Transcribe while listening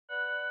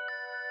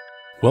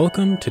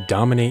Welcome to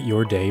Dominate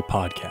Your Day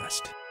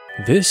podcast.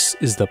 This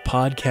is the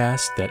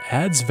podcast that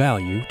adds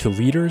value to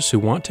leaders who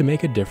want to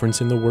make a difference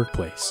in the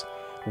workplace.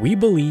 We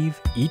believe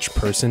each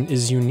person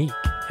is unique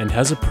and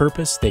has a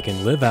purpose they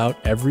can live out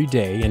every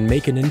day and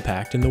make an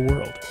impact in the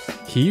world.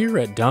 Here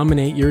at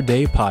Dominate Your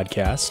Day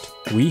podcast,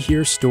 we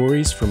hear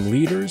stories from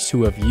leaders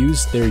who have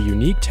used their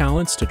unique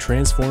talents to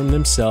transform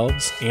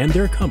themselves and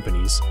their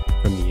companies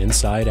from the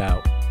inside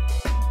out.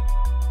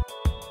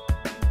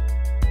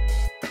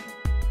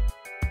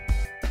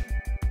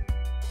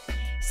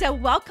 So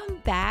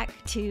welcome back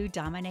to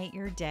Dominate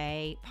Your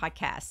Day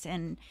podcast.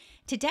 And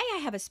today I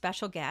have a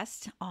special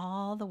guest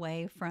all the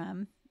way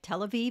from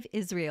Tel Aviv,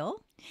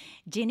 Israel,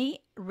 Jenny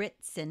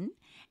Raitsin.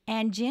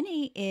 And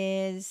Jenny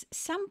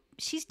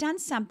she's done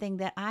something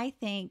that I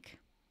think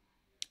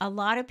a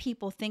lot of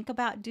people think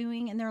about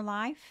doing in their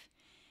life,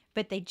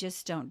 but they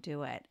just don't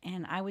do it.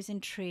 And I was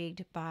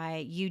intrigued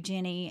by you,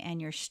 Jenny,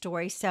 and your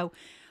story. So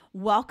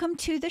welcome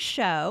to the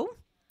show,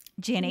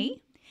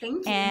 Jenny.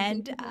 Thank you.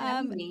 And Thank you for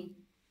having me.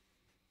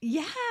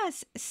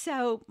 Yes.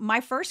 So my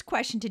first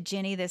question to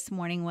Jenny this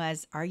morning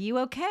was, are you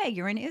okay?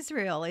 You're in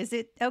Israel. Is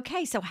it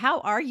okay? So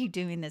how are you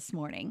doing this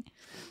morning?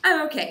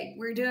 I'm okay.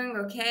 We're doing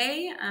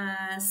okay.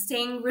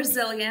 Staying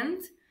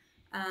resilient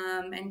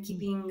and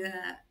keeping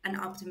an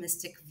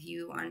optimistic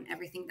view on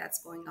everything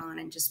that's going on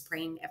and just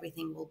praying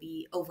everything will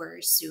be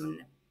over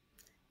soon.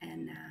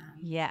 And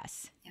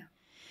yes. Yeah.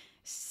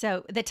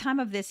 So the time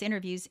of this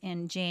interview is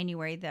in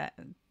January, the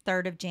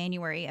 3rd of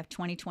January of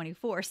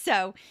 2024.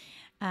 So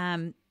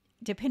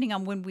depending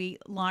on when we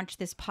launch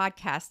this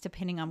podcast,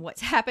 depending on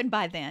what's happened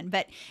by then.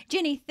 But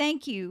Jenny,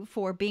 thank you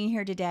for being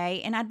here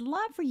today. And I'd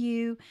love for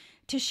you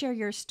to share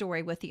your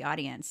story with the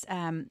audience,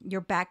 your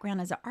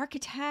background as an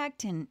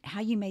architect and how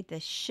you made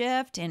this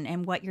shift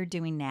and what you're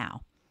doing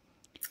now.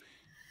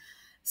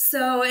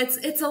 So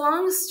it's a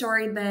long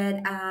story,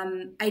 but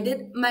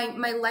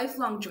my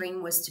lifelong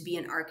dream was to be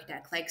an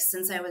architect. Like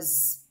since I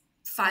was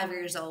 5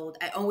 years old,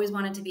 I always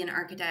wanted to be an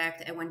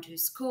architect. I went to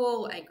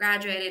school, I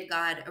graduated,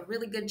 got a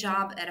really good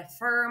job at a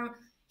firm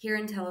here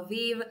in Tel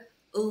Aviv,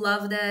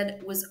 loved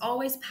it, was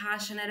always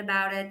passionate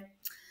about it.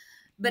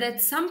 But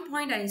at some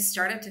point, I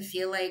started to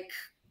feel like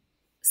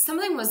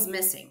something was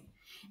missing.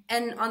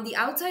 And on the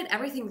outside,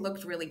 everything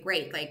looked really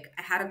great. Like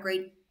I had a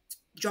great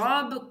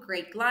job,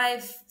 great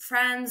life,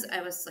 friends.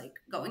 I was like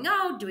going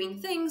out,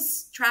 doing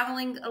things,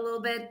 traveling a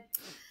little bit.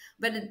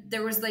 But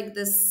there was like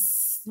this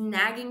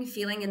nagging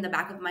feeling in the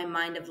back of my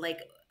mind of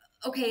like,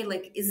 okay,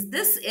 like, is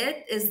this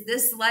it? Is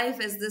this life?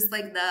 Is this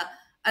like the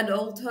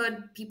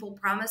adulthood people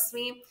promised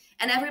me?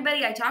 And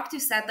everybody I talked to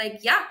said like,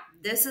 yeah,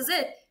 this is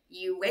it.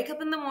 You wake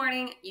up in the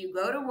morning, you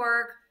go to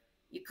work,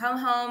 you come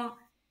home,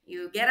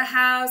 you get a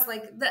house,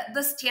 like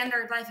the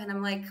standard life. And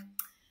I'm like,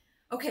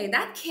 okay,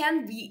 that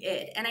can be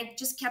it. And I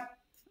just kept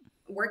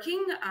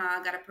working,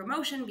 got a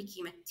promotion,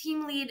 became a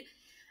team lead.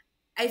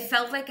 I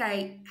felt like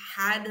I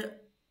had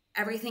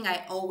everything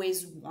I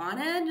always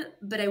wanted,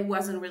 but I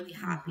wasn't really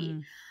happy. Mm-hmm.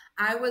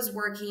 I was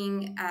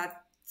working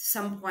at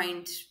some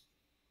point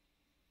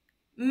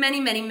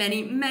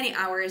many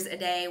hours a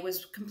day,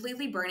 was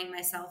completely burning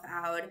myself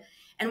out.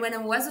 And when I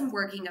wasn't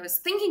working, I was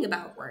thinking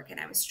about work and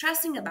I was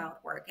stressing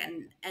about work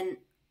and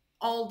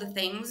all the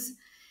things.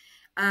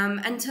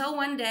 Until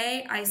one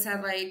day I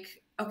said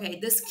like, okay,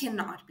 this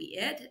cannot be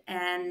it.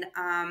 And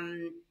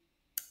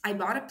I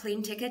bought a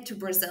plane ticket to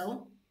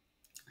Brazil.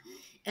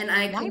 And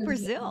Why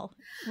Brazil?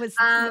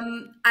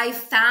 I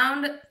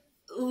found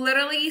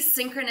literally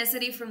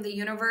synchronicity from the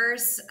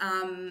universe.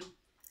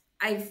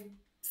 I've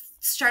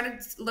started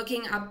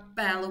looking up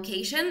a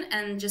location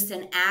and just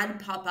an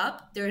ad pop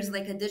up. There's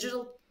like a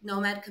digital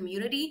nomad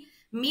community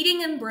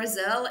meeting in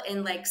Brazil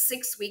in like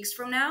 6 weeks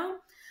from now.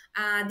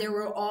 They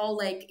were all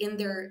like in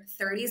their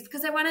 30s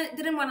because I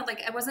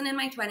wasn't in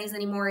my 20s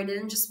anymore. I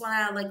didn't just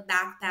want to like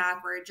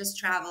backpack or just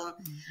travel.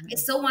 Mm-hmm. I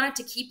still wanted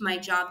to keep my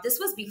job. This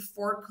was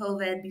before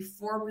COVID,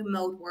 before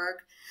remote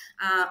work.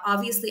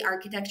 Obviously,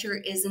 architecture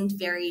isn't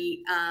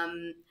very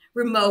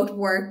remote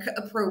work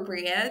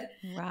appropriate.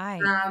 Right.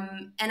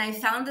 And I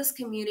found this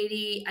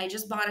community. I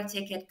just bought a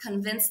ticket,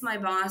 convinced my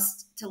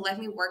boss to let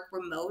me work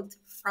remote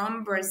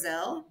from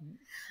Brazil,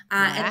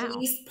 at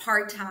least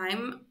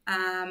part-time.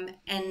 And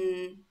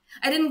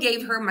I didn't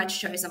give her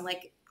much choice. I'm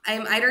like,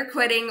 I'm either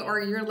quitting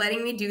or you're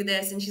letting me do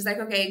this. And she's like,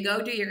 okay,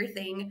 go do your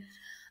thing.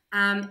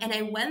 And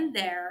I went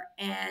there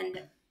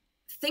and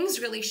things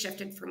really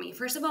shifted for me.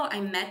 First of all,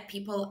 I met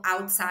people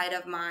outside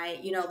of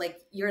my, like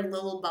your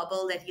little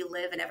bubble that you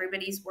live and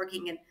everybody's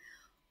working in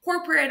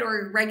corporate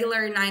or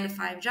regular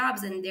 9-to-5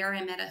 jobs. And there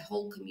I met a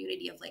whole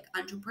community of like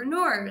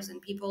entrepreneurs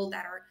and people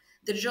that are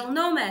digital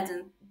nomads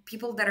and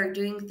people that are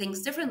doing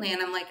things differently.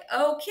 And I'm like,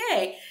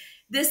 okay,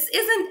 this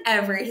isn't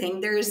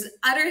everything. There's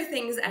other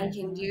things I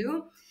can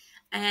do.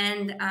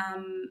 And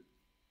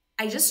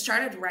I just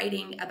started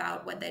writing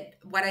about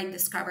what I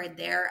discovered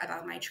there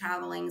about my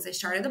travelings. I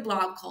started a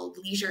blog called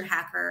Leisure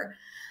Hacker.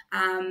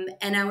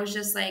 And I was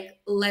just like,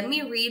 let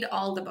me read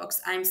all the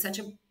books. I'm such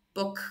a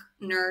book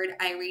nerd.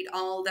 I read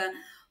all the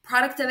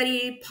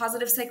productivity,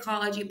 positive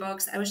psychology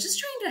books. I was just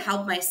trying to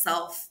help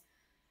myself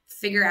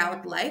figure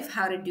out life,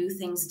 how to do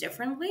things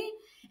differently.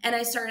 And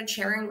I started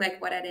sharing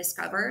like what I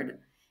discovered.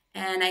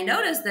 And I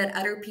noticed that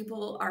other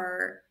people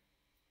are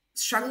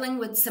struggling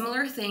with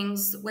similar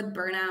things, with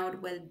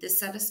burnout, with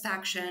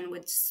dissatisfaction,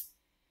 with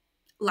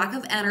lack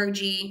of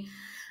energy.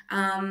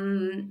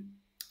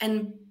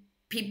 And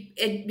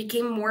it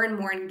became more and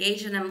more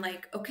engaged. And I'm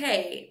like,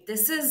 okay,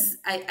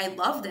 I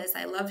love this.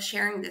 I love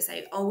sharing this.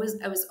 I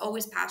was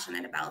always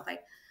passionate about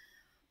like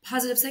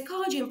positive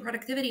psychology and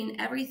productivity and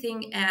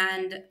everything.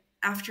 And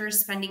after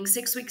spending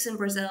 6 weeks in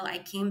Brazil, I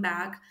came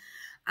back.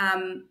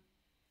 Um,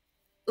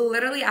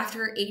 Literally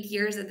after 8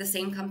 years at the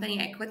same company,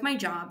 I quit my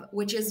job,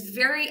 which is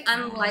very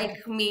Wow.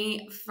 unlike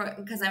me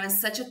because I'm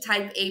such a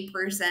type A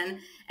person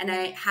and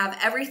I have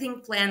everything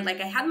planned. Like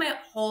I had my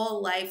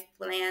whole life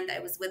planned. I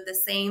was with the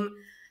same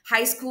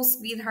high school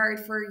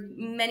sweetheart for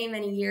many,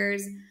 many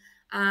years.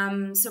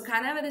 So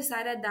kind of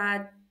decided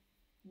that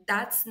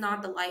that's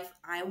not the life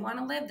I want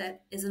to live.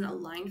 That isn't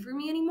aligned for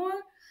me anymore.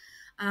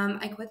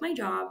 I quit my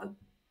job.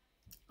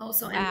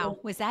 Also ended. Wow.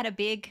 Was that a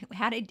big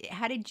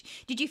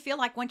did you feel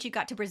like once you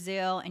got to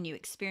Brazil and you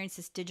experienced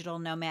this digital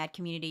nomad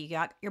community, you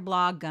got your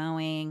blog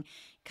going,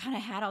 kind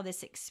of had all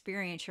this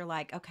experience, you're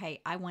like,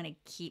 okay, I want to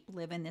keep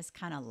living this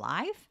kind of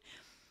life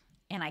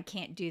and I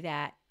can't do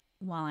that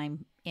while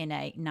I'm in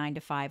a 9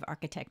 to 5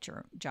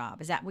 architecture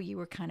job. Is that what you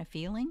were kind of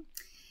feeling?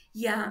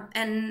 Yeah,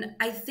 and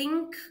I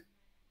think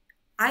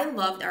I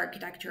loved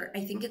architecture.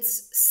 I think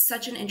it's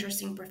such an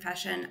interesting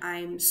profession.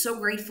 I'm so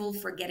grateful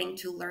for getting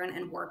to learn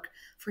and work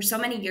for so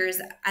many years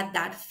at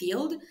that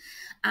field.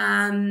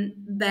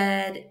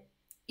 But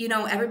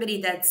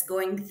everybody that's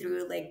going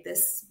through like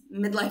this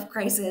midlife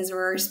crisis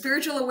or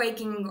spiritual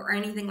awakening or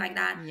anything like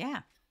that,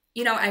 Yeah.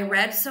 I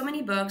read so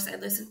many books, I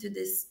listened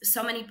to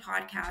so many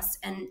podcasts,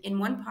 and in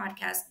one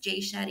podcast, Jay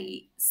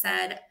Shetty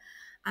said,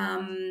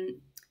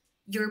 um,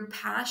 "Your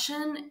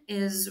passion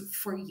is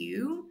for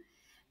you."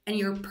 And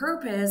your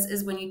purpose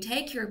is when you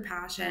take your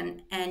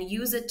passion and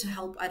use it to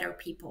help other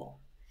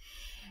people.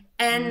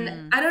 And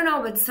Mm. I don't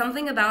know, but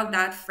something about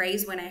that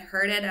phrase, when I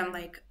heard it, I'm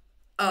like,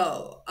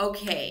 oh,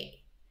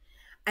 okay.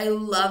 I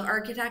love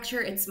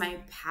architecture. It's my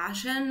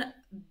passion,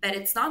 but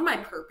it's not my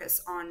purpose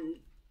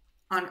on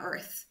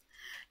earth.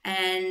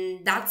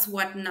 And that's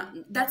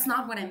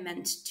not what I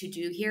meant to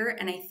do here.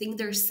 And I think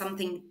there's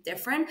something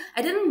different.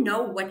 I didn't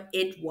know what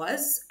it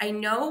was. I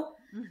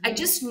Mhm.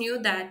 just knew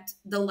that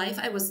the life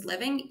I was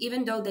living,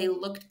 even though they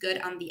looked good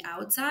on the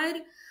outside,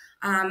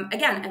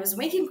 again, I was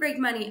making great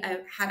money.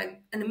 I had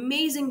an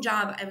amazing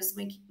job. I was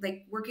making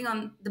like working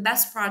on the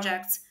best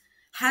projects,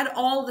 had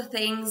all the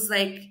things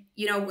like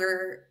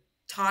we're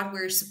taught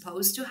we're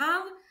supposed to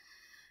have,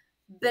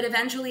 but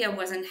eventually I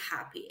wasn't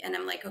happy. And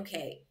I'm like,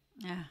 okay,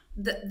 Yeah.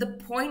 the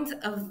point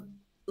of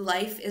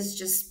life is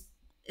just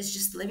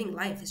living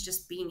life, is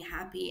just being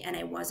happy, and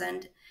I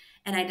wasn't.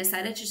 And I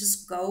decided to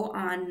just go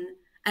on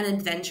an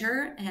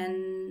adventure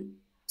and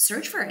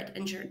search for it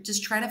and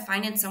just try to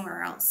find it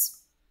somewhere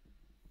else.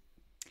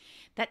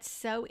 That's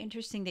so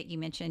interesting that you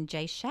mentioned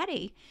Jay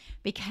Shetty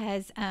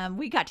because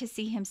we got to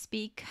see him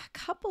speak a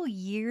couple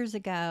years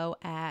ago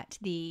at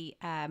the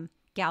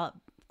Gallup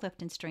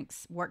Clifton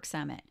Strengths Work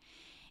Summit.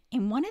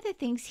 And one of the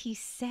things he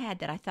said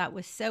that I thought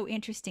was so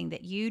interesting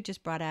that you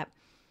just brought up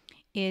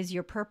is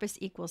your purpose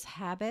equals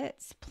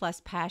habits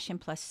plus passion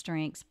plus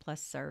strengths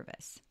plus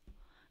service.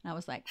 And I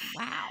was like,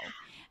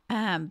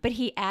 wow. But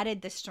he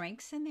added the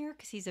strengths in there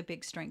because he's a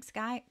big strengths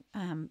guy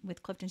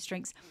with Clifton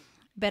Strengths.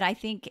 But I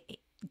think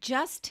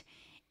just,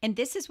 and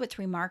this is what's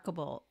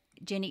remarkable,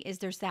 Jenny, is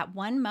there's that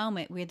one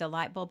moment where the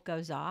light bulb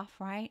goes off,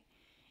 right?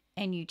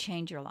 And you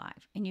change your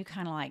life and you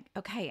kind of like,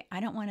 okay, I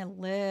don't want to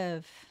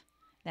live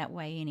that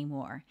way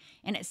anymore.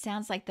 And it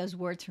sounds like those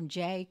words from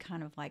Jay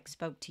kind of like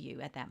spoke to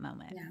you at that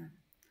moment. Yeah,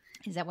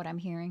 Is that what I'm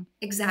hearing?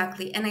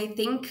 exactly. And I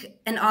think,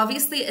 and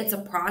obviously it's a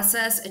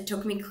process. It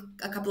took me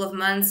a couple of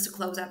months to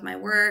close out my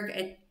work.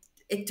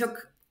 It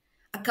took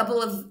a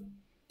couple of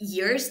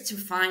years to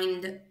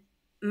find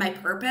my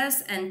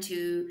purpose and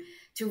to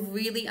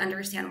really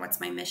understand what's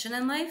my mission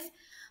in life.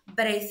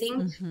 But I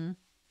think, Mm-hmm.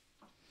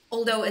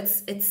 although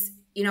it's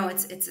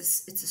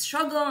a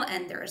struggle,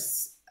 and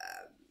there's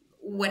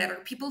what other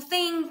people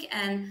think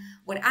and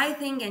what I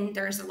think, and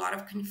there's a lot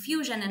of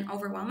confusion and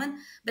overwhelming.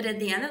 But at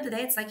the end of the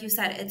day, it's like you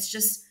said, it's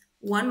just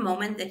one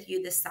moment that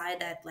you decide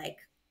that like,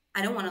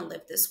 I don't want to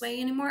live this way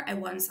anymore. I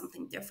want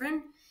something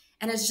different.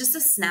 And it's just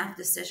a snap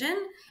decision.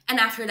 And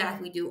after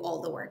that, we do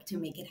all the work to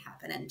make it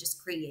happen and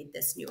just create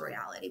this new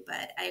reality.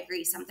 But I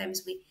agree.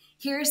 Sometimes we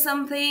hear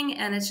something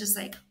and it's just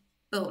like,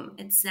 boom,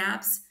 it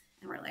snaps.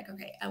 And we're like,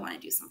 okay, I want to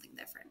do something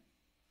different.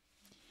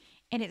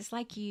 And it's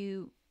like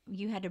you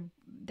had to,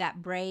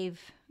 that brave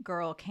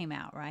girl came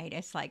out, right?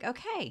 It's like,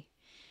 okay,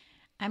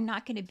 I'm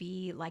not going to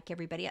be like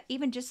everybody.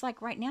 Even just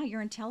like right now,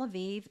 you're in Tel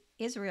Aviv,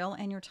 Israel,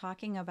 and you're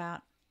talking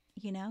about,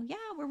 yeah,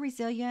 we're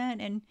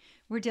resilient and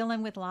we're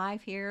dealing with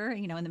life here,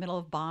 in the middle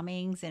of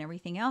bombings and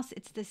everything else.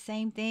 It's the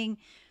same thing.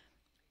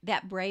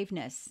 That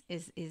braveness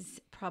is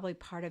probably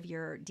part of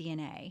your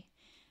DNA.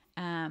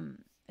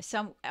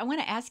 So I want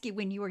to ask you,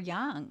 when you were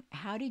young,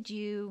 how did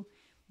you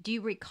Do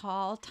you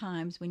recall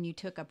times when you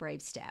took a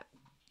brave step?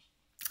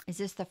 Is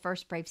this the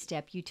first brave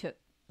step you took,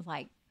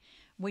 like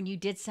when you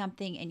did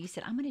something and you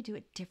said, I'm going to do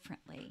it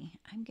differently.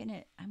 I'm going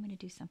to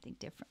do something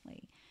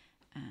differently.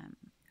 And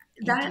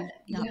do That,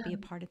 you not yeah, be a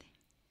part of it?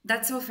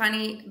 that's so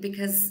funny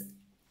because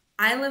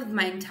I lived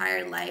my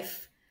entire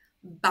life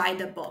by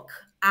the book.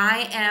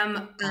 I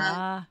am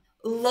Ah,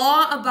 a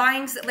law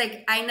abiding,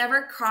 like I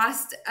never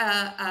crossed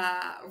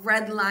a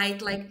red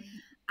light. Like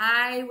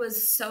I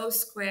was so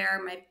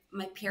square.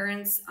 My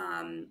parents,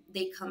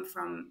 they come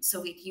from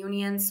Soviet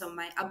Union, so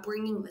my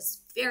upbringing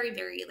was very,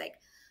 very like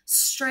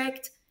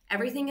strict.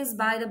 Everything is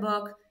by the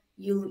book.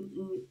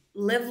 You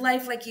live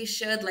life like you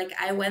should. Like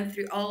I went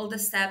through all the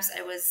steps.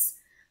 I was,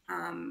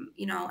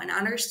 an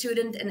honor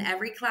student in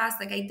every class.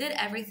 Like I did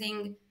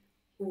everything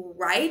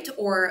right,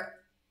 or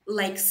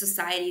like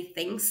society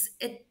thinks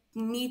it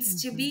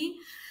needs to mm-hmm. be.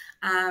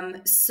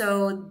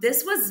 So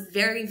this was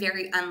very,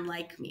 very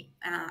unlike me.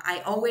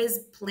 I always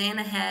plan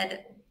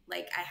ahead.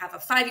 Like I have a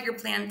 5-year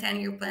plan,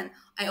 10-year plan.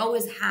 I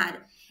always had,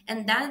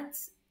 and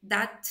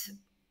that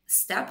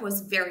step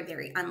was very,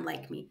 very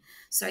unlike me.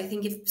 So I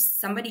think if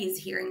somebody is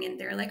hearing and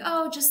they're like,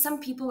 oh, just some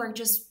people are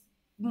just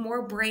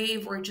more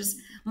brave or just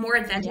more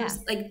Yeah. adventurous,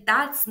 like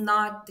that's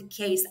not the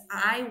case.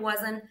 I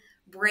wasn't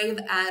brave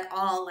at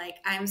all. Like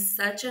I'm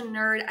such a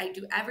nerd. I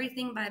do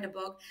everything by the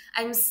book.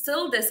 I'm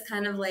still this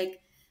kind of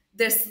like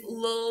this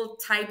little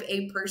type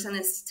A person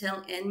is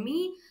still in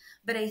me,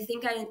 but I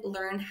think I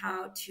learned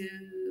how to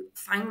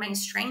find my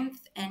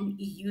strength and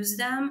use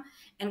them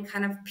and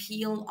kind of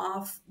peel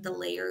off the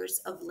layers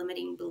of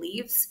limiting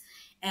beliefs.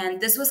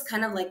 And this was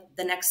kind of like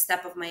the next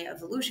step of my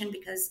evolution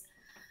because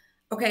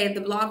okay,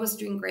 the blog was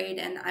doing great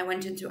and I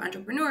went into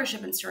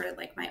entrepreneurship and started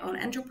like my own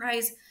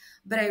enterprise,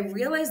 but I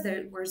realized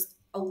there was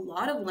a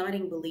lot of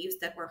limiting beliefs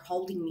that were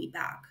holding me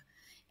back.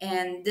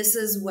 And this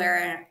is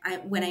where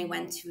when I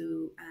went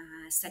to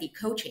study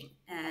coaching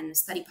and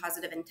study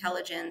positive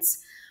intelligence,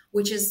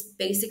 which is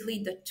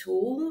basically the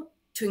tool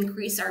to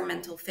increase our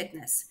mental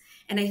fitness.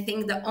 And I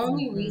think the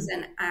only Mm-hmm.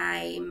 reason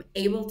I'm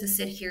able to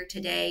sit here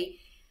today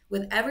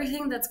with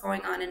everything that's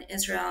going on in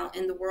Israel,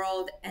 in the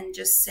world, and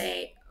just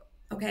say,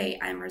 okay,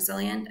 I'm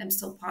resilient, I'm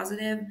still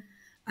positive,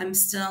 I'm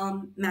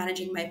still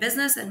managing my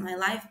business and my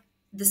life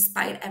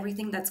despite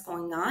everything that's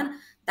going on,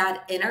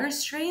 that inner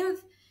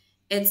strength,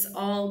 it's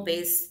all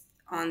based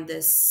on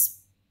this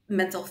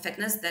mental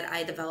fitness that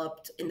I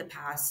developed in the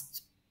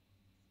past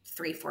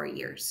 3, 4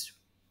 years.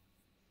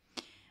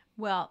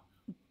 Well,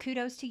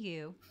 kudos to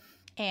you.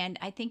 And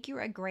I think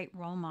you're a great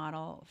role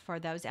model for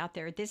those out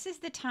there. This is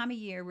the time of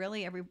year,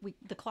 really, every week,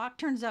 the clock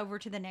turns over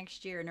to the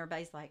next year, and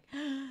everybody's like,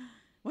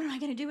 what am I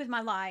going to do with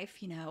my life?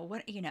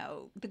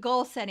 The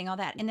goal setting, all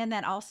that. And then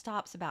that all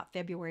stops about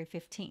February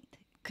 15th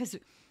because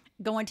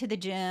going to the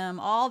gym,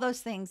 all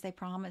those things they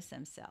promise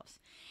themselves.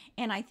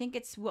 And I think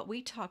it's what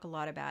we talk a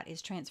lot about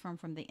is transform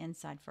from the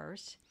inside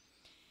first,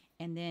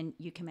 and then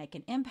you can make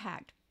an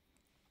impact.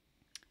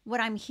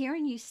 What I'm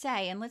hearing you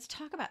say, and let's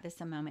talk about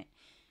this a moment,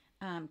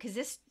 because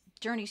this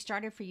journey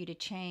started for you to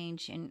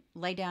change and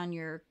lay down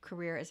your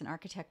career as an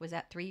architect. Was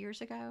that 3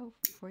 years ago,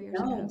 4 years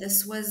No, ago?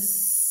 this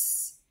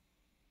was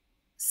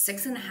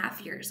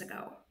 6.5 years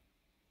ago.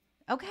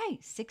 Okay,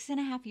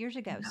 6.5 years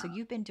ago. So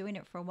you've been doing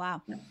it for a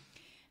while. Yeah.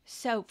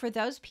 So for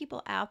those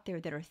people out there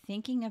that are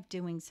thinking of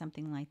doing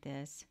something like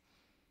this,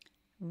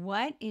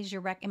 what is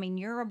your I mean,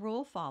 you're a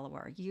rule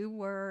follower. You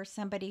were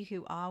somebody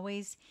who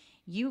always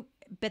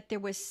but there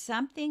was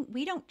something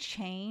we don't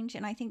change,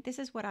 and I think this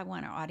is what I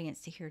want our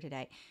audience to hear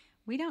today.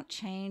 We don't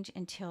change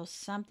until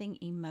something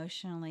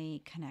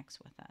emotionally connects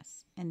with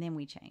us, and then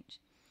we change.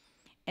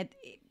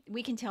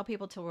 We can tell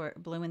people till we're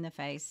blue in the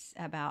face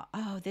about,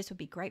 oh, this would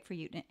be great for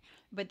you,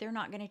 but they're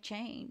not going to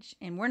change,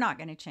 and we're not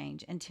going to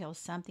change until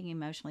something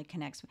emotionally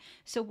connects.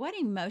 So, what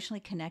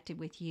emotionally connected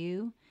with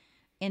you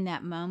in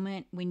that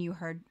moment when you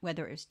heard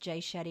whether it was Jay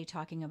Shetty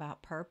talking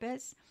about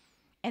purpose,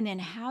 and then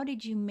how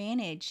did you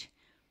manage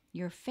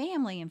your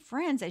family and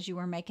friends as you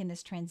were making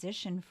this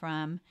transition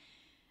from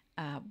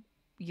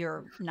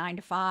your 9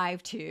 to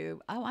 5 to,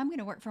 oh, I'm going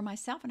to work for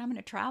myself and I'm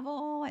going to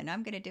travel and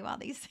I'm going to do all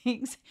these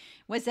things?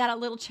 Was that a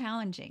little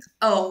challenging?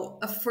 Oh,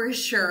 for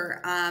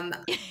sure.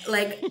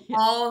 Like Yeah.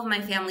 all of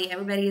my family,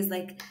 everybody is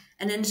like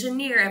an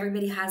engineer.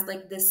 Everybody has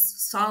like this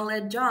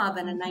solid job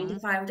and a nine Mm-hmm. to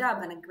five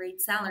job and a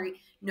great salary.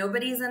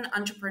 Nobody's an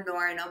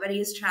entrepreneur. Nobody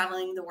is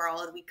traveling the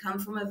world. We come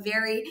from a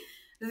very,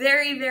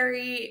 very,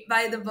 very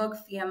by the book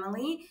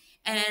family.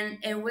 And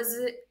it was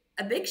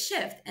a big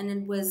shift and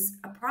it was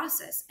a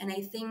process. And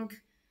I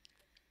think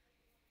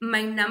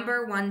my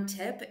number one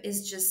tip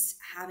is just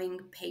having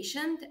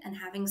patience and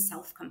having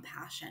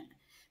self-compassion,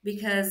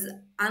 because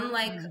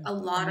unlike a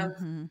lot of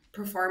Mm-hmm.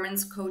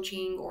 performance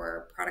coaching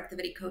or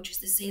productivity coaches,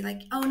 they say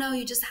like, oh no,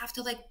 you just have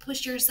to like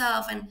push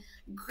yourself and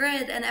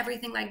grit and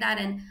everything like that,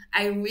 and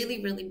I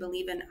really, really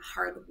believe in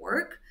hard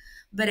work,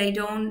 but I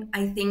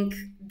think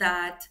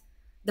that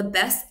the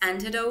best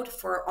antidote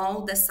for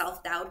all the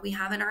self-doubt we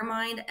have in our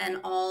mind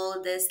and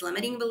all this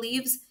limiting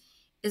beliefs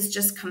is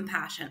just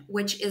compassion,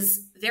 which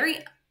is very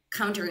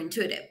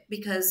counterintuitive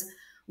because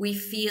we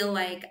feel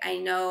like,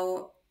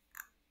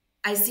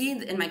 I see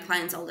it in my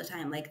clients all the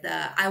time, like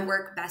I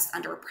work best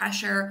under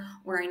pressure,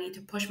 or I need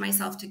to push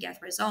myself to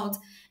get results.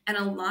 And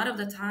a lot of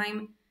the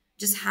time,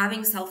 just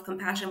having self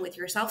compassion with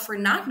yourself for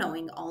not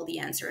knowing all the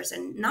answers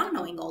and not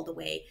knowing all the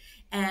way,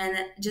 and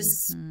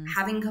just Mm-hmm.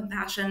 having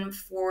compassion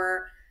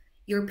for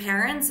your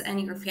parents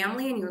and your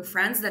family and your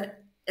friends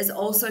that is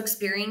also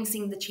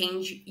experiencing the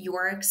change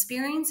you're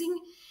experiencing,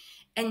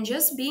 and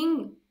just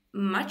being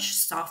much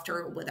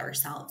softer with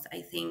ourselves.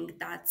 I think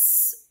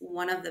that's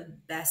one of the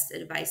best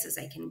advices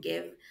I can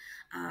give.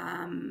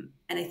 And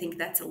I think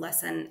that's a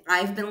lesson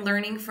I've been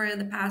learning for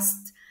the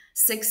past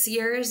 6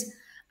 years.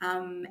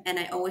 And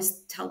I always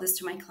tell this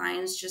to my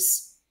clients,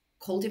 just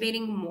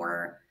cultivating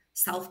more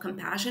self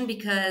compassion,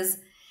 because,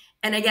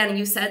 and again,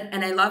 you said,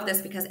 and I love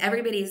this because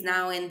everybody's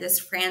now in this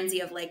frenzy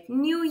of like,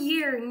 new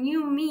year,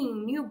 new me,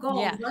 new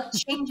goals, Yeah.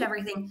 let's change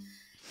everything.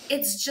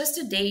 It's just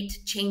a date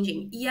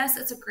changing. Yes,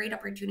 it's a great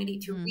opportunity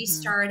to Mm-hmm.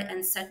 restart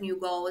and set new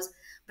goals.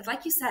 But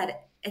like you said,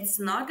 it's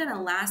not going to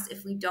last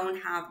if we don't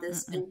have this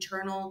Mm-mm.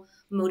 internal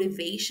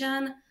motivation,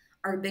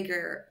 our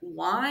bigger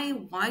why.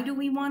 Why do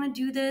we want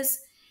to do this?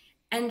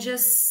 And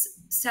just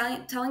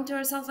telling to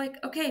ourselves,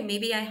 like, okay,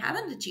 maybe I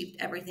haven't achieved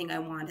everything I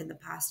want in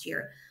the past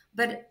year,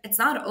 but it's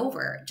not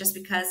over just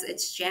because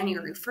it's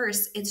January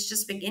 1st. It's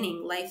just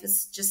beginning. Life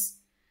is just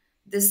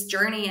this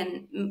journey,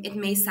 and it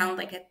may sound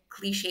like a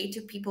cliche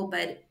to people,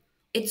 but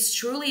it's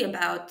truly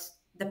about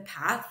the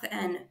path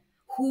and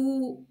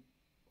who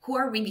who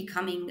are we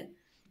becoming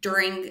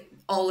during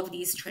all of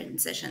these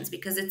transitions,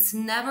 because it's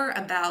never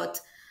about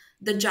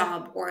the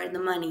job or the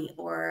money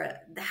or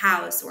the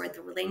house or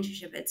the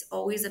relationship. It's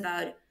always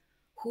about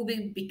who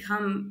we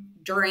become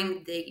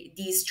during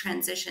these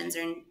transitions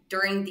and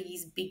during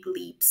these big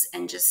leaps,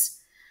 and just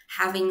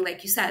having,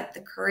 like you said,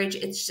 the courage.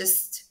 It's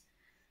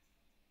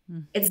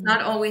Mm-hmm.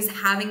 not always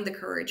having the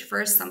courage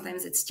first.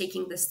 Sometimes it's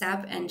taking the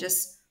step and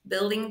just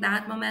building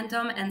that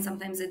momentum, and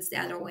sometimes it's the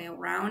other way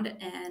around.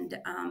 And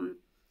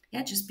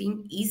yeah, just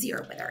being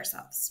easier with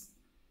ourselves.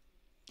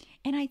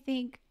 And I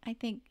think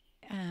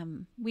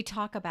we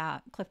talk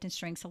about Clifton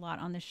Strengths a lot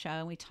on the show.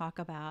 And we talk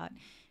about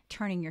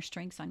turning your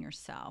strengths on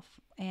yourself.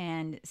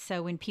 And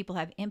so when people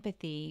have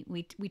empathy,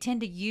 we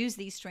tend to use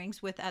these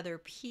strengths with other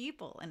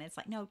people. And it's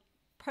like, no,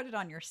 put it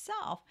on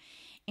yourself.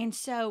 And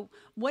so,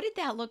 what did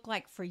that look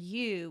like for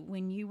you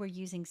when you were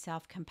using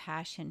self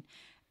compassion?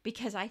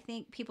 Because I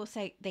think people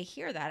say they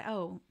hear that,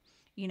 oh,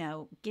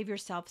 give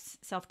yourself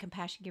self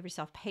compassion, give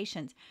yourself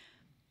patience.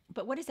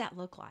 But what does that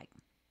look like?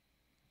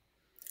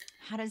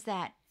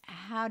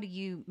 How do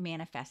you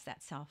manifest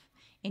that self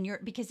in your,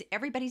 because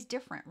everybody's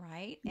different,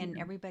 right? And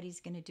Yeah.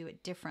 everybody's going to do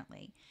it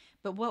differently.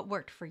 But what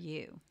worked for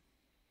you?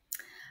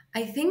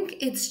 I think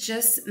it's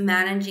just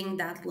managing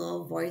that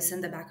little voice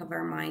in the back of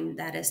our mind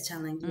that is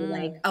telling you,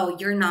 like, Mm, oh,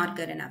 you're not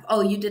good enough.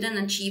 Oh, you didn't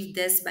achieve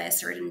this by a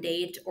certain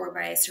date or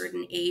by a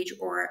certain age,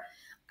 or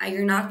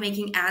you're not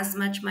making as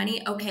much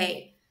money.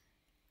 Okay,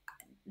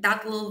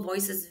 that little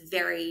voice is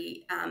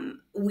very,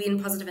 we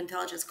in positive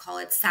intelligence call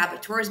it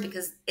saboteurs,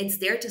 because it's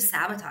there to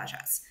sabotage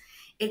us.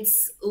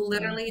 It's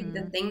literally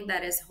the mm-hmm. thing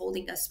that is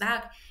holding us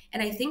back.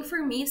 And I think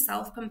for me,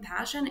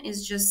 self-compassion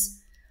is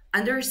just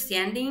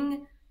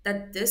understanding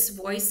that this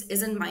voice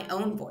isn't my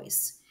own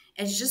voice.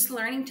 It's just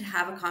learning to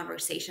have a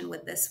conversation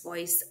with this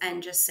voice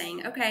and just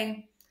saying,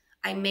 okay,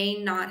 I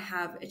may not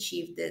have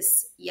achieved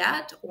this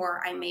yet,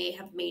 or I may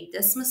have made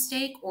this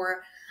mistake,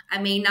 or I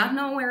may not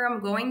know where I'm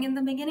going in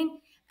the beginning,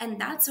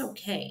 and that's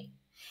okay.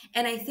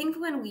 And I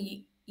think when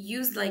we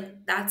use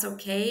like that's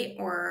okay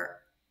or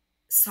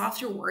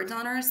softer words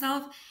on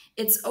ourselves,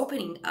 it's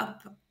opening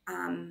up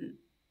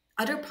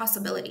other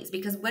possibilities,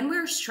 because when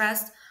we're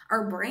stressed,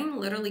 our brain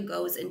literally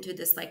goes into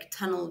this like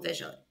tunnel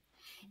vision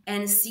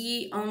and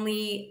see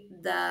only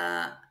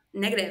the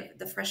negative,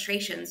 the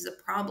frustrations, the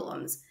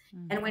problems.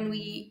 And when Mm-hmm.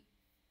 we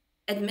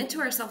admit to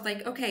ourselves,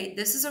 like, okay,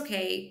 this is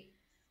okay,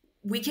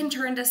 we can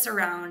turn this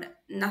around.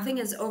 Nothing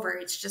is over.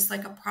 It's just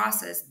like a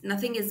process.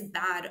 Nothing is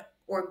bad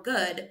or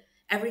good.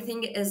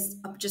 Everything is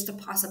just a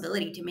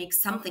possibility to make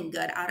something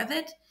good out of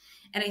it.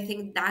 And I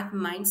think that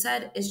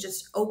mindset is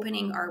just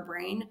opening our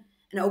brain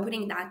and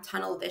opening that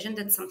tunnel vision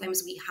that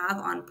sometimes we have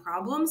on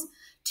problems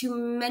to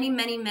many,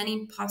 many,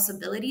 many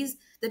possibilities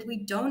that we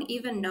don't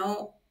even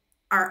know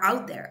are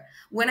out there.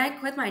 When I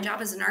quit my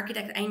job as an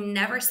architect, I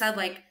never said,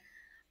 like,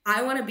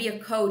 I want to be a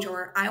coach,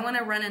 or I want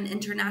to run an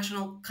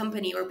international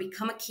company or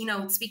become a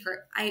keynote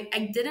speaker.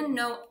 I didn't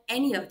know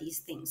any of these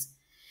things.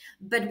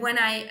 But when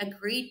I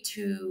agreed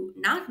to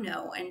not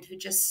know and to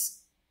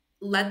just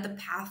let the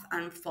path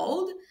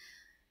unfold,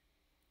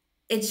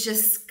 it's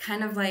just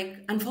kind of like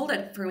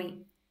unfolded for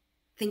me.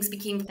 Things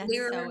became That's so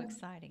clearer.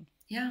 exciting.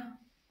 Yeah.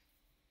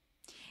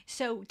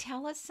 So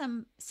tell us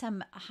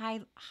some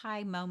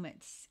high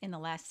moments in the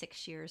last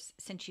 6 years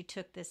since you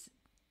took this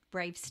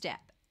brave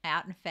step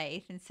out in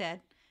faith and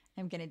said,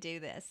 "I'm going to do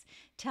this."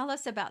 Tell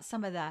us about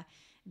some of the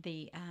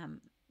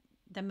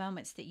the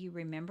moments that you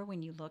remember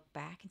when you look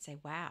back and say,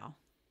 "Wow."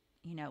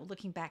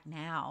 Looking back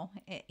now,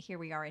 here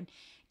we are in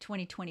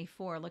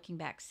 2024, looking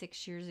back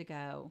 6 years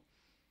ago,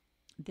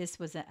 this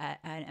was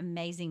an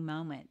amazing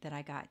moment that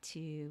I got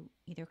to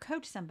either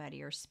coach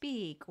somebody or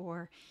speak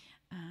or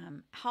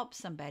help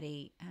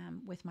somebody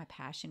with my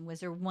passion. Was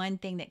there one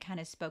thing that kind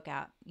of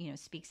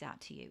speaks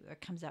out to you or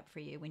comes up for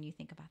you when you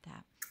think about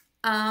that?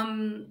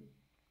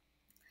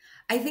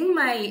 I think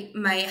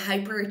my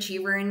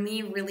hyperachiever in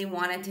me really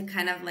wanted to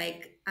kind of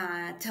like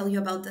tell you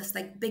about this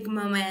like big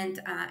moment.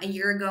 A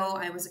year ago,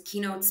 I was a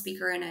keynote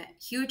speaker in a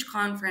huge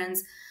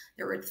conference.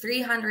 There were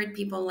 300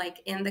 people like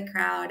in the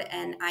crowd,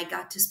 and I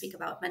got to speak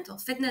about mental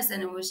fitness,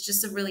 and it was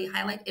just a really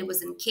highlight. It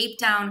was in Cape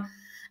Town.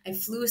 I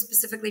flew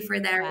specifically for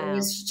there. It Wow.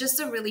 was just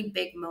a really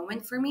big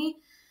moment for me.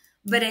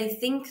 But I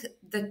think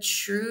the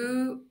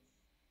true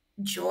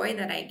joy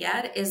that I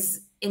get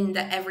is in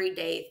the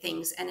everyday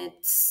things. And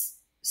it's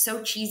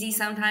so cheesy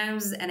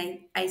sometimes. And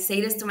I say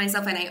this to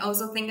myself, and I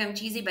also think I'm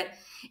cheesy, but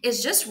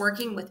it's just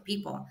working with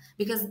people,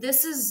 because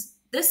this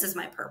is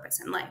my purpose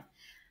in life.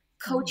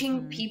 Coaching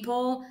Mm-hmm.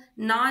 people,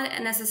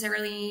 not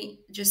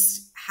necessarily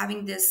just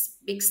having this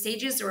big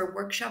stages or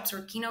workshops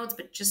or keynotes,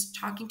 but just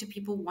talking to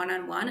people one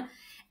on one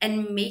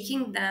and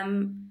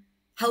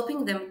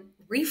helping them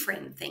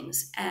reframe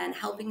things and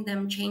helping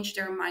them change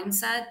their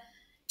mindset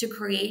to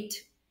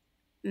create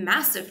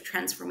massive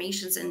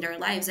transformations in their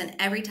lives. And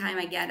every time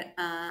I get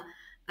a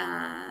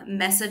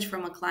message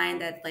from a client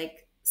that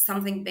like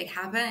something big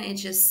happened,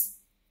 it's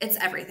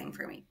everything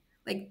for me.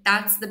 Like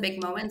that's the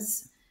big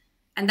moments,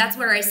 and that's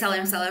where I sell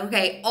him. Like,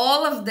 okay,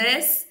 all of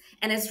this,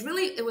 and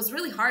it was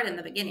really hard in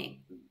the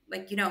beginning.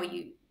 Like,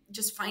 you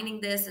just finding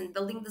this and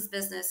building this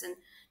business and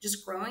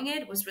just growing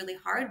it was really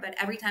hard. But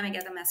every time I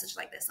get a message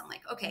like this, I'm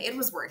like, okay, it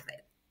was worth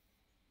it.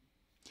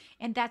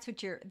 And that's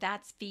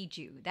feeds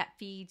you, that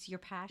feeds your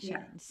Yeah.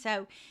 passion.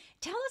 So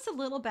tell us a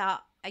little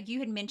about, you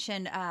had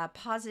mentioned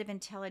positive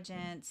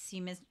intelligence.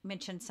 You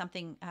mentioned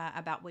something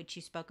about what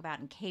you spoke about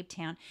in Cape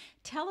Town.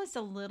 Tell us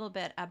a little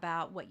bit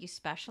about what you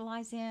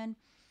specialize in.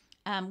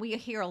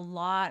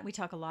 We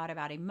talk a lot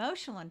about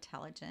emotional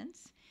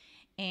intelligence,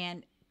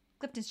 and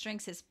Clifton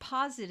Strengths is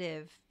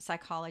positive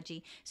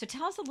psychology. So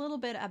tell us a little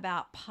bit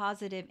about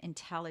positive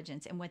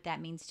intelligence and what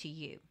that means to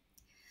you.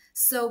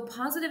 So,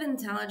 positive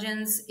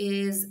intelligence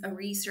is a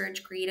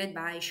research created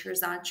by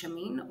Shirzad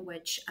Chamine,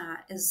 which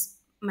is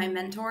my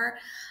mentor.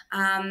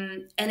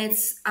 And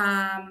it's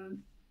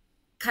kind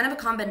of a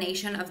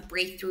combination of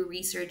breakthrough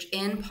research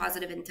in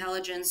positive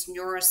intelligence,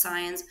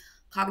 neuroscience,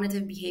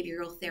 cognitive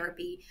behavioral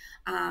therapy,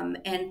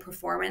 and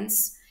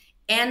performance,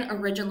 and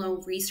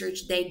original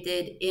research they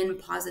did in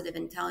positive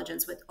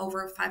intelligence with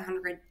over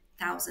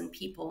 500,000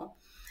 people,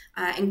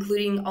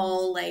 including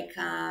all like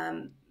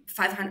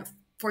 500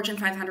 Fortune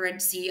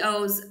 500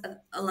 CEOs,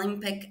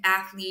 Olympic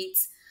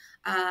athletes,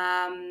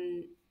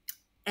 um,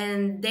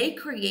 and they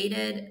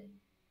created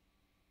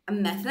a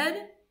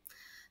method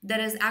that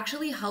is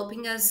actually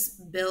helping us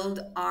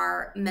build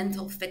our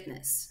mental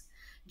fitness.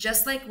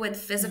 Just like with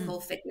physical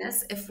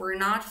fitness, if we're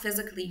not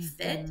physically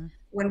fit, Mm-hmm.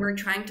 when we're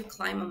trying to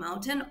climb a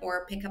mountain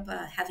or pick up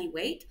a heavy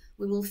weight,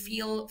 we will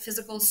feel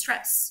physical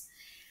stress.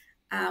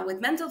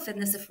 With mental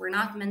fitness, if we're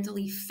not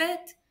mentally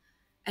fit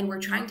and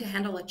we're trying to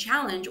handle a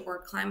challenge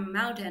or climb a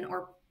mountain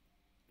or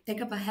pick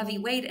up a heavy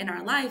weight in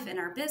our life, in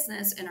our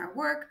business, in our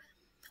work,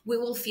 we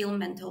will feel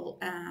mental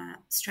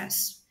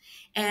stress.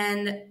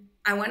 And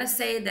I want to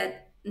say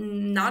that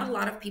not a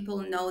lot of people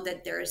know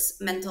that there's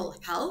mental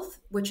health,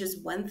 which is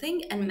one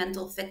thing, and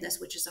mental fitness,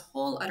 which is a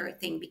whole other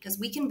thing, because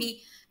we can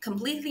be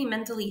completely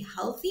mentally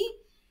healthy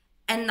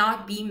and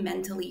not be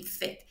mentally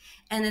fit.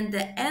 And in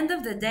the end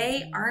of the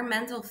day, Mm-hmm. our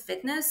mental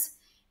fitness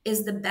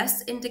is the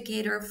best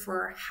indicator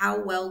for how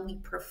well we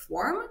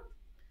perform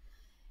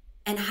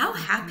and how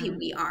happy Mm-hmm.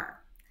 we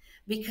are,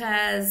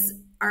 because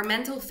our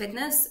mental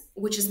fitness,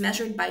 which is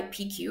measured by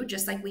PQ,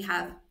 just like we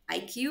have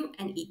IQ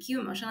and EQ,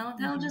 emotional Mm-hmm.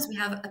 intelligence, we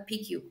have a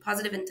PQ,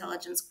 positive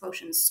intelligence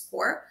quotient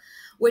score,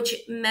 which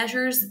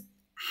measures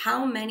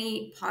how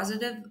many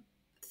positive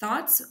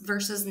thoughts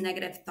versus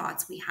negative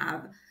thoughts we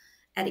have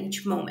at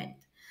each moment.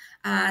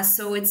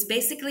 So it's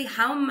basically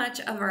how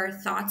much of our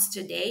thoughts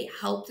today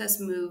helped us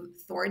move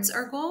towards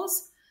our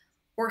goals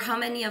or how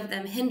many of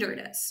them hindered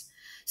us.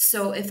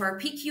 So if our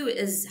PQ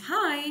is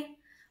high,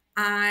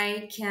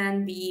 I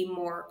can be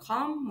more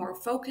calm, more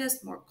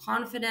focused, more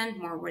confident,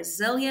 more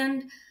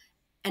resilient,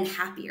 and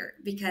happier,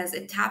 because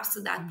it taps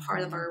to that part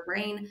of Mm-hmm. our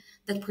brain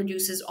that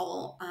produces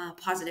all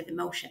positive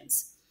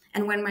emotions.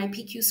 And when my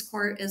PQ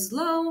score is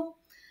low,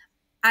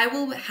 I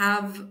will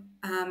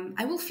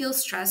I will feel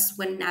stressed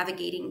when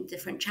navigating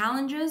different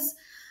challenges.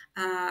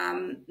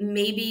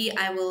 Maybe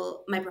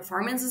my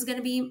performance is going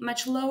to be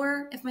much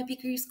lower if my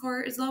PQ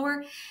score is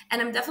lower.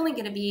 And I'm definitely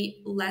going to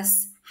be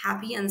less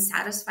happy and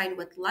satisfied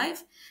with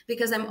life,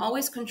 because I'm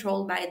always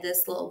controlled by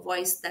this little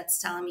voice that's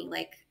telling me,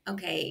 like,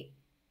 okay,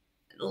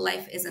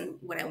 life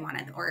isn't what I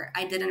wanted, or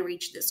I didn't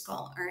reach this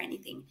goal or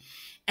anything.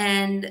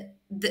 And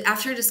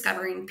after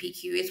discovering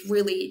PQ, it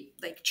really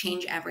like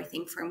changed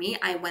everything for me.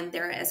 I went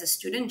there as a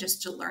student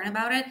just to learn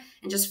about it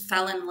and just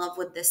fell in love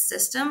with this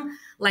system.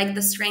 Like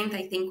the strength,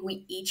 I think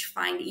each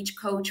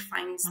coach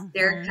finds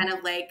their Mm-hmm. kind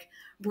of like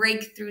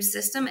breakthrough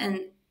system.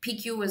 And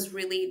PQ was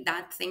really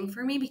that thing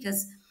for me,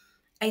 because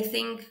I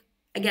think,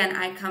 again,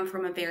 I come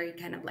from a very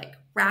kind of like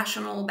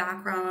rational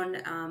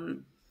background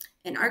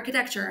in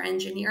architecture,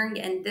 engineering,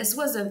 and this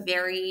was a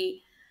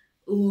very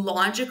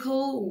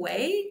logical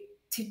way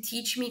to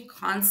teach me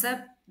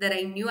concept that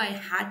I knew I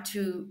had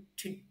to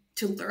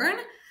learn,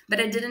 but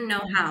I didn't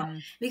know how. Mm-hmm.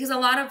 Because a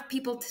lot of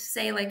people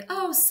say like,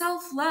 oh,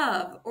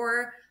 self-love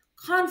or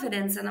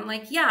confidence, and I'm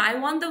like, yeah, I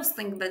want those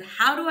things, but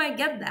how do I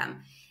get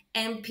them?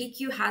 And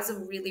PQ has a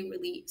really,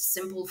 really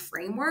simple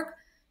framework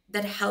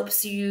that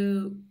helps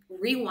you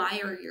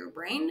rewire your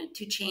brain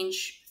to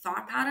change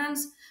thought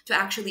patterns to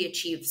actually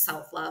achieve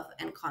self-love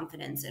and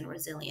confidence and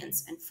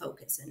resilience and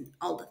focus and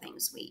all the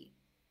things we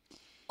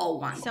all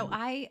want. So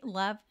I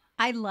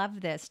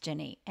love this,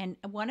 Jenny. And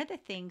one of the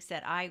things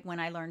that when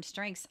I learn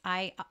strengths,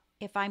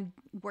 if I'm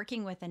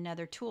working with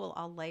another tool,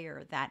 I'll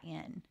layer that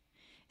in.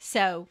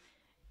 So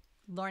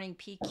learning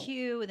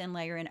PQ, then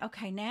layer in,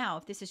 okay, now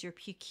if this is your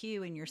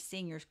PQ and you're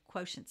seeing your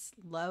quotients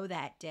low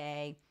that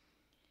day,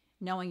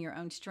 knowing your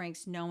own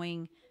strengths,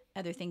 knowing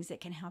other things that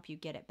can help you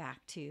get it back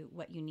to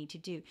what you need to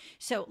do.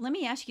 So let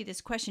me ask you this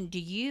question. Do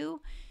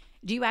you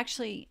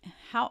actually,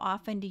 how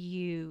often do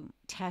you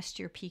test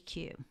your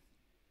PQ?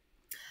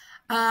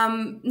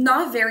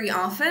 Not very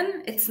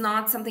often. It's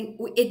not something,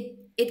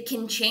 it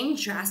can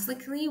change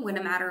drastically in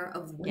a matter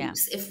of Yeah.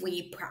 weeks if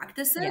we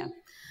practice it. Yeah.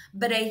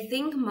 But I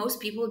think most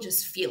people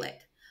just feel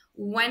it.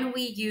 When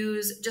we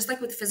use, just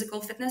like with physical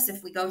fitness,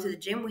 if we go to the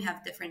gym, we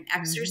have different Mm-hmm.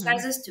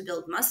 exercises to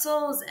build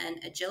muscles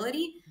and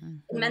agility. In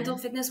Mm-hmm. mental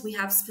fitness, we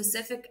have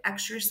specific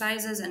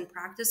exercises and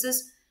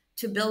practices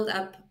to build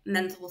up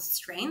mental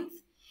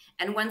strength.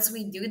 And once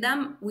we do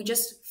them, we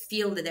just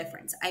feel the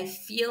difference. I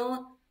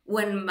feel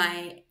when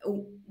my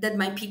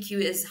PQ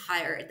is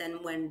higher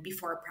than when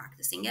before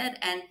practicing it.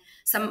 And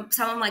some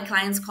of my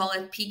clients call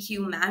it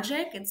PQ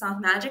magic. It's not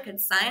magic,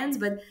 it's science,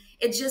 but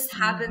it just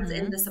happens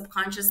in Mm-hmm. the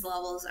subconscious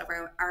levels of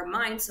our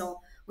mind.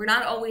 So we're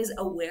not always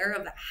aware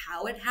of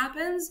how it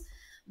happens.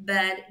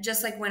 But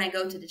just like when I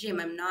go to the gym,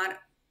 I'm not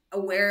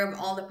aware of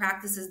all the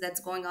practices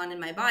that's going on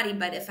in my body.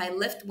 But if I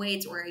lift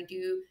weights or I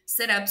do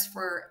sit-ups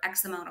for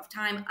X amount of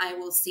time, I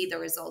will see the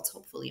results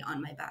hopefully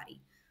on my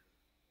body.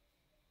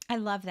 I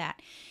love that.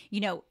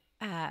 You know,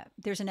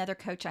 there's another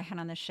coach I had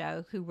on the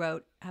show who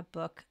wrote a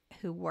book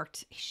who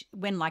worked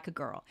Win Like a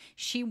Girl.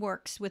 She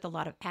works with a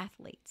lot of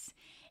athletes,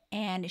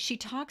 and she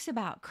talks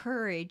about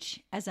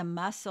courage as a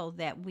muscle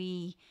that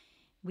we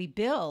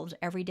build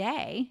every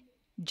day,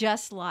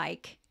 just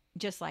like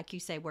you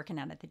say, working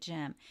out at the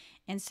gym.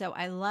 And so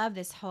I love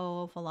this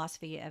whole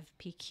philosophy of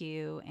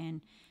PQ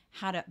and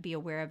how to be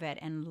aware of it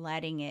and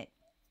letting it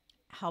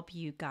help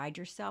you guide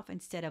yourself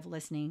instead of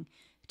listening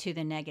to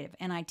the negative.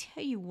 And I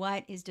tell you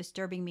what is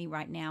disturbing me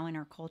right now in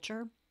our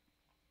culture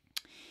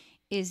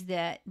is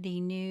that the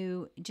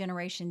new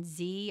generation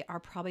Z are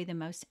probably the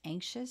most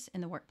anxious in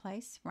the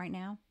workplace right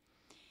now.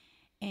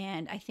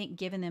 And I think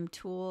giving them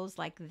tools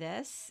like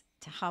this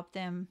to help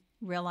them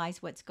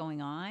realize what's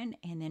going on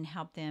and then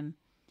help them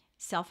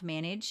self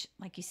manage,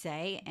 like you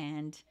say,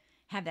 and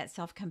have that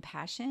self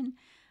compassion.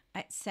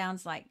 It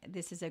sounds like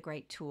this is a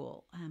great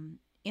tool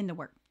in the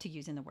work to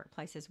use in the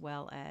workplace as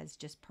well as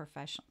just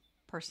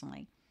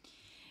personally.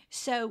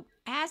 So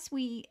as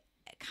we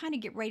kind of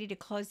get ready to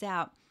close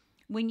out,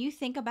 when you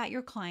think about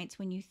your clients,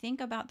 when you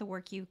think about the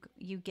work you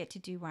get to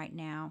do right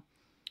now,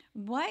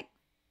 what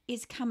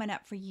is coming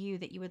up for you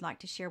that you would like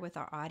to share with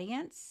our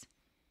audience?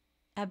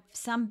 Of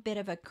some bit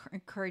of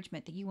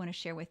encouragement that you want to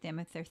share with them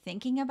if they're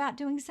thinking about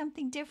doing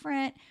something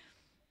different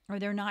or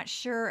they're not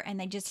sure and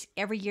they just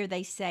every year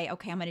they say,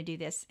 okay, I'm going to do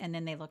this, and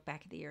then they look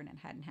back at the year and it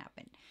hadn't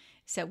happened.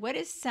 So what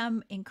is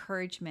some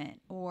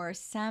encouragement or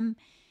some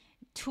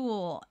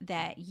tool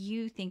that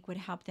you think would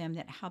help them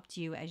that helped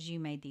you as you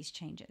made these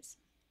changes?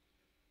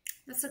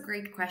 That's a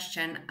great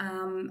question.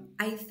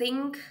 I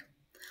think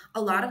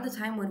a lot of the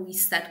time when we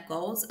set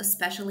goals,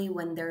 especially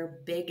when they're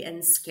big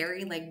and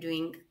scary, like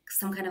doing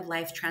some kind of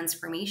life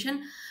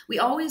transformation, we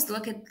always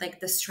look at like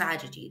the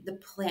strategy, the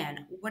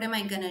plan. What am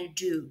I going to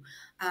do?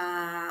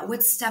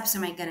 What steps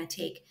am I going to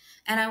take?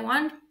 And I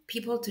want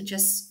people to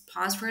just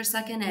pause for a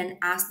second and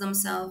ask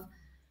themselves,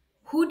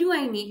 who do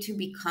I need to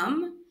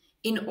become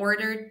in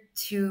order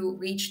to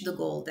reach the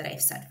goal that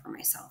I've set for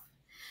myself?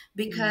 Mm,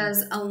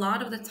 Because a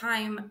lot of the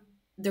time,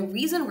 the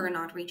reason we're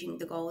not reaching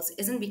the goals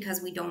isn't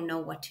because we don't know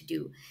what to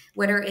do,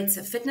 whether it's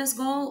a fitness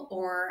goal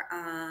or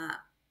a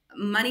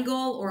money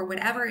goal or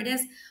whatever it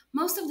is.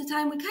 Most of the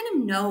time we kind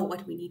of know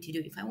what we need to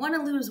do. If I want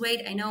to lose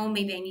weight, I know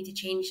maybe I need to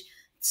change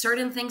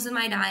certain things in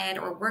my diet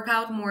or work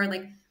out more.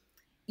 Like,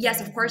 yes,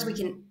 of course we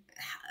mm-hmm. can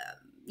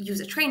use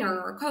a trainer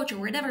or a coach or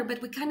whatever,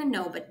 but we kind of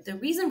know. But the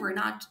reason we're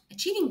not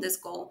achieving this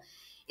goal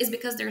is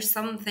because there's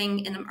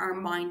something in our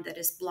mind that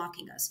is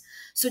blocking us.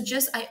 So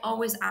just I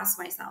always ask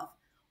myself,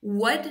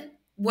 what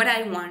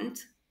I want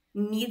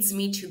needs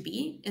me to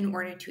be in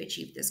order to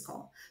achieve this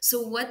goal.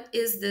 So what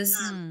is this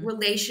Mm,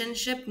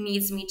 relationship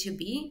needs me to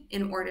be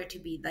in order to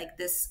be like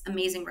this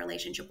amazing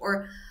relationship?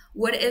 Or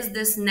what is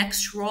this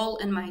next role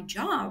in my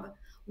job?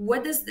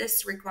 What does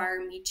this require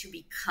me to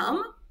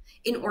become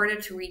in order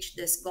to reach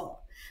this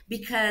goal.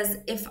 Because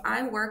if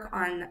I work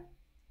on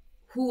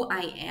who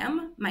I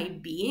am, my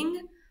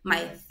being, my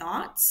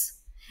thoughts,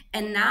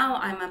 and now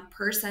I'm a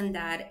person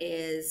that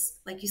is,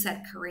 like you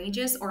said,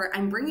 courageous, or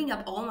I'm bringing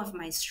up all of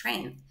my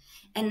strength.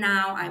 And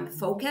now I'm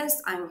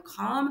focused, I'm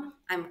calm,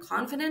 I'm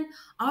confident.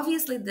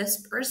 Obviously,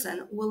 this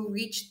person will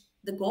reach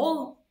the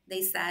goal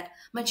they set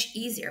much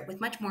easier,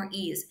 with much more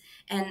ease.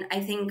 And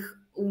I think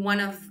one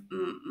of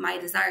my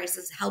desires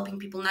is helping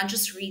people not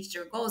just reach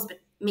their goals, but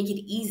make it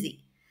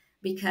easy.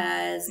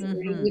 Because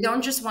we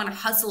don't just want to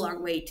hustle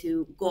our way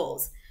to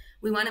goals.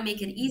 We want to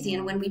make it easy.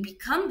 And when we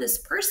become this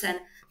person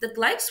that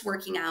likes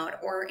working out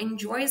or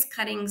enjoys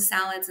cutting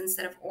salads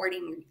instead of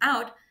ordering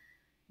out,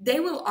 they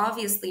will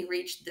obviously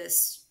reach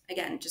this,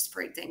 again, just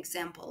for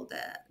example,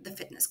 the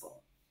fitness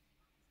goal.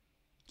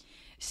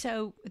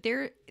 So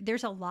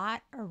there's a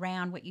lot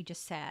around what you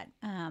just said.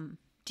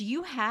 Do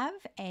you have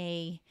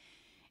a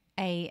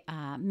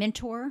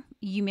mentor?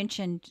 You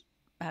mentioned,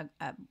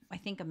 I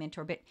think, a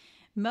mentor, but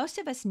most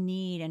of us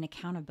need an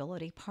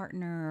accountability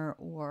partner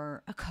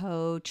or a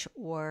coach,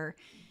 or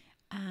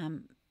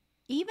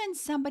even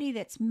somebody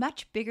that's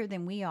much bigger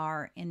than we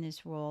are in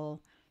this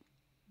role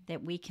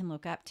that we can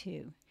look up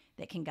to,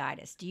 that can guide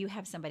us. Do you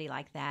have somebody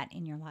like that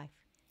in your life?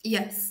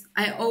 Yes,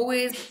 I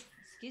always.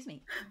 Excuse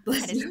me.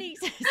 Bless I had a you. sneeze.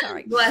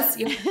 Sorry. Bless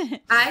you.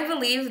 I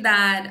believe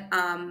that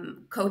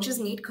coaches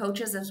need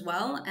coaches as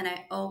well. And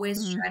I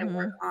always try to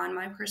work on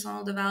my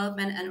personal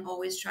development and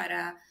always try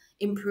to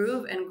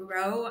improve and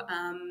grow.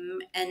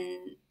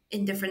 And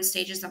in different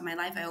stages of my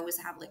life, I always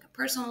have like a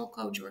personal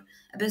coach or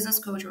a business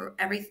coach or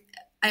everything.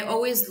 I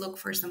always look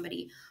for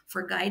somebody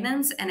for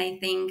guidance. And I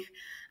think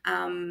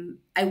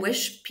I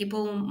wish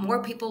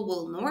more people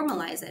will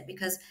normalize it,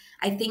 because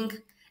I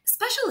think,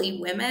 especially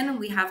women,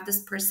 we have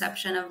this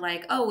perception of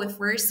like, oh, if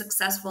we're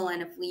successful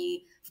and if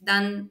we've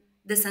done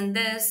this and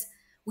this,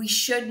 we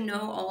should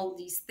know all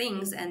these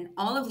things, and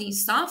all of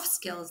these soft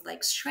skills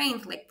like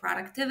strength, like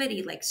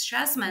productivity, like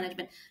stress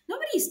management.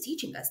 Nobody's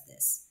teaching us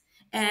this.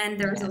 And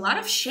there's a lot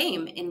of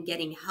shame in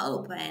getting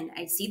help. And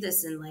I see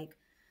this in like,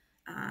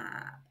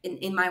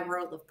 in my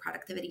world of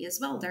productivity as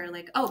well. They're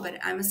like, oh, but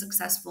I'm a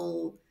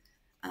successful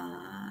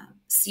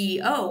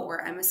CEO,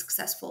 or I'm a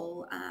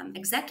successful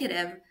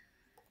executive.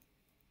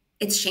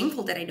 It's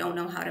shameful that I don't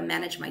know how to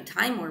manage my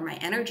time or my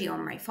energy or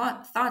my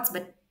thoughts,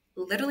 but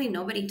literally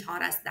nobody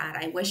taught us that.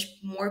 I wish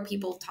more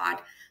people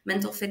taught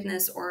mental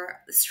fitness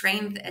or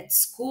strength at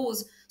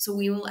schools, so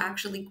we will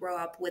actually grow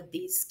up with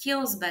these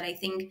skills. But I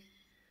think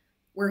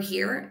we're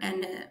here,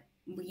 and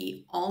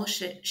we all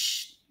should,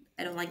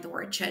 I don't like the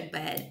word should,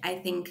 but I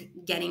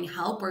think getting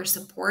help or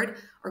support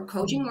or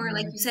coaching, or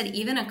like you said,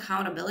 even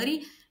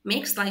accountability,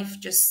 makes life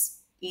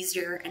just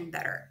easier and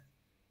better.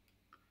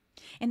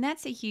 And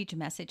that's a huge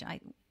message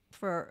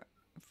for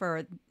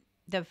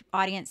the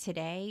audience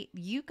today.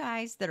 You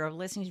guys that are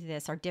listening to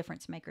this are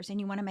difference makers, and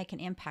you want to make an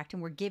impact,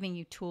 and we're giving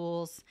you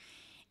tools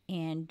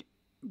and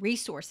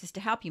resources to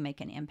help you make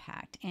an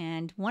impact.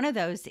 And one of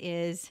those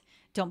is,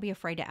 don't be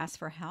afraid to ask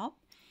for help.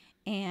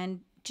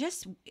 And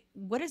just,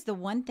 what is the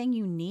one thing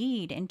you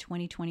need in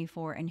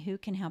 2024, and who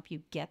can help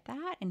you get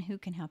that, and who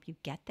can help you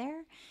get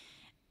there?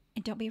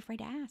 And don't be afraid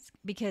to ask,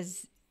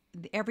 because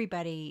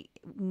everybody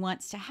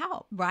wants to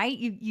help, right?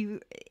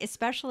 You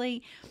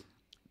especially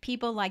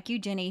people like you,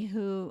 Jenny,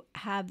 who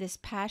have this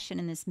passion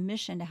and this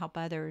mission to help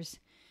others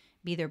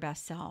be their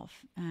best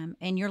self.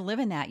 And you're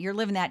living that. You're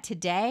living that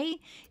today,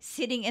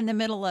 sitting in the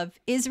middle of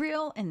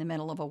Israel, in the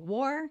middle of a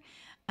war,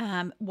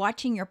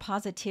 watching your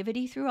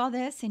positivity through all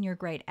this and your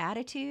great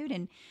attitude.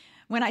 And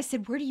when I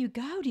said, where do you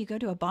go? Do you go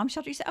to a bomb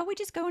shelter? You said, oh, we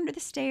just go under the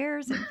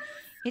stairs and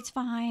it's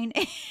fine.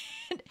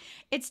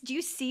 Do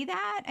you see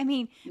that? I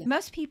mean,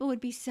 most people would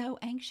be so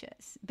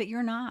anxious, but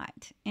you're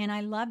not. And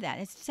I love that.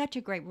 It's such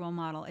a great role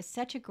model. It's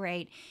such a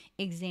great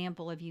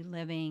example of you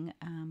living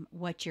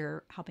what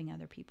you're helping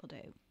other people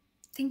do.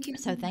 Thank you.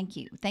 So thank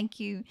you. Thank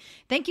you.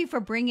 Thank you for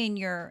bringing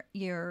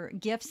your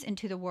gifts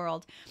into the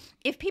world.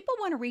 If people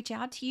want to reach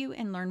out to you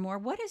and learn more,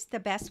 what is the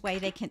best way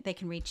they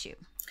can reach you?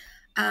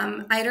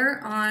 Either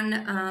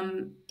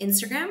on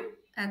Instagram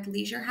at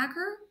Leisure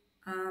Hacker,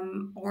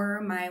 or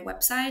my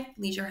website,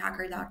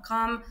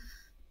 leisurehacker.com.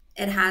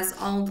 It has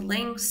all the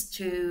links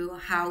to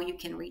how you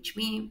can reach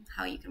me,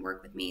 how you can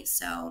work with me.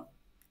 So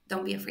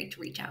don't be afraid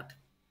to reach out.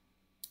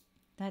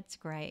 That's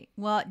great.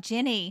 Well,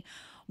 Jenny,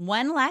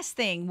 one last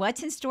thing.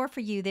 What's in store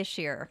for you this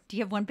year? Do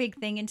you have one big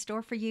thing in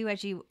store for you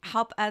as you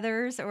help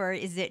others, or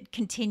is it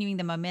continuing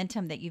the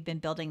momentum that you've been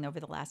building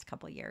over the last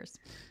couple of years?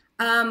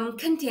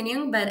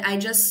 Continuing, but I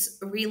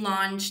just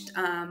relaunched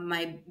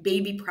my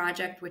baby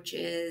project, which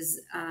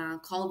is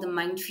called the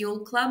Mind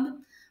Fuel Club,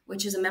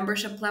 which is a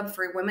membership club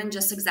for women,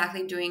 just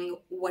exactly doing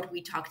what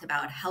we talked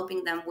about,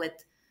 helping them with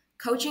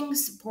coaching,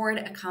 support,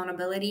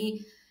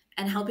 accountability,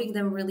 and helping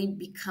them really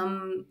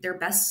become their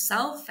best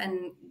self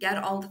and get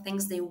all the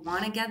things they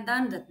want to get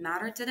done that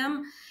matter to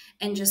them.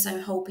 And just I'm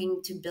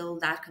hoping to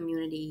build that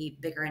community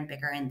bigger and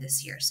bigger in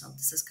this year. So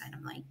this is kind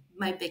of like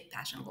my big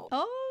passion goal.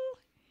 Oh,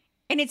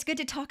 And it's good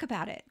to talk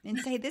about it and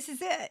say, this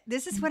is it.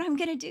 This is what I'm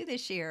going to do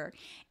this year.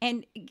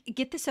 And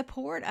get the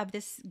support of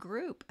this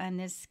group and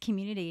this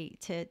community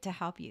to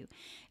help you.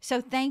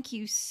 So thank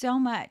you so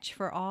much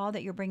for all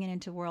that you're bringing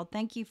into the world.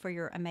 Thank you for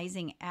your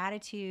amazing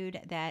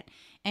attitude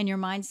and your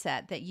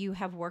mindset that you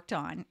have worked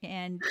on.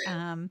 And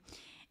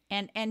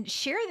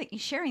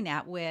sharing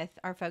that with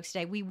our folks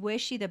today. We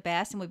wish you the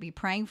best, and we'll be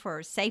praying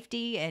for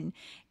safety and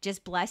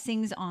just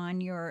blessings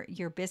on your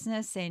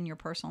business and your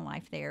personal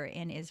life there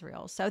in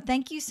Israel. So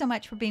thank you so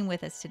much for being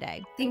with us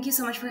today. Thank you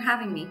so much for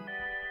having me.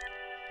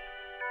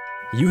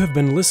 You have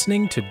been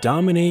listening to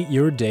Dominate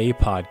Your Day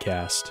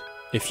podcast.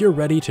 If you're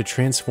ready to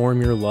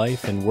transform your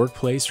life and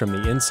workplace from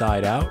the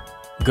inside out,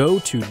 go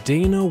to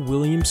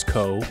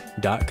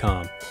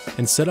danawilliamsco.com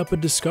and set up a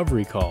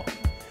discovery call.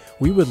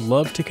 We would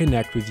love to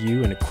connect with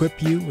you and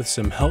equip you with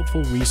some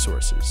helpful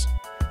resources.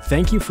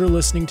 Thank you for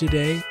listening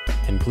today,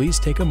 and please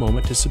take a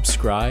moment to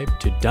subscribe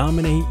to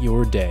Dominate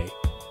Your Day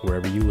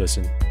wherever you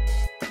listen.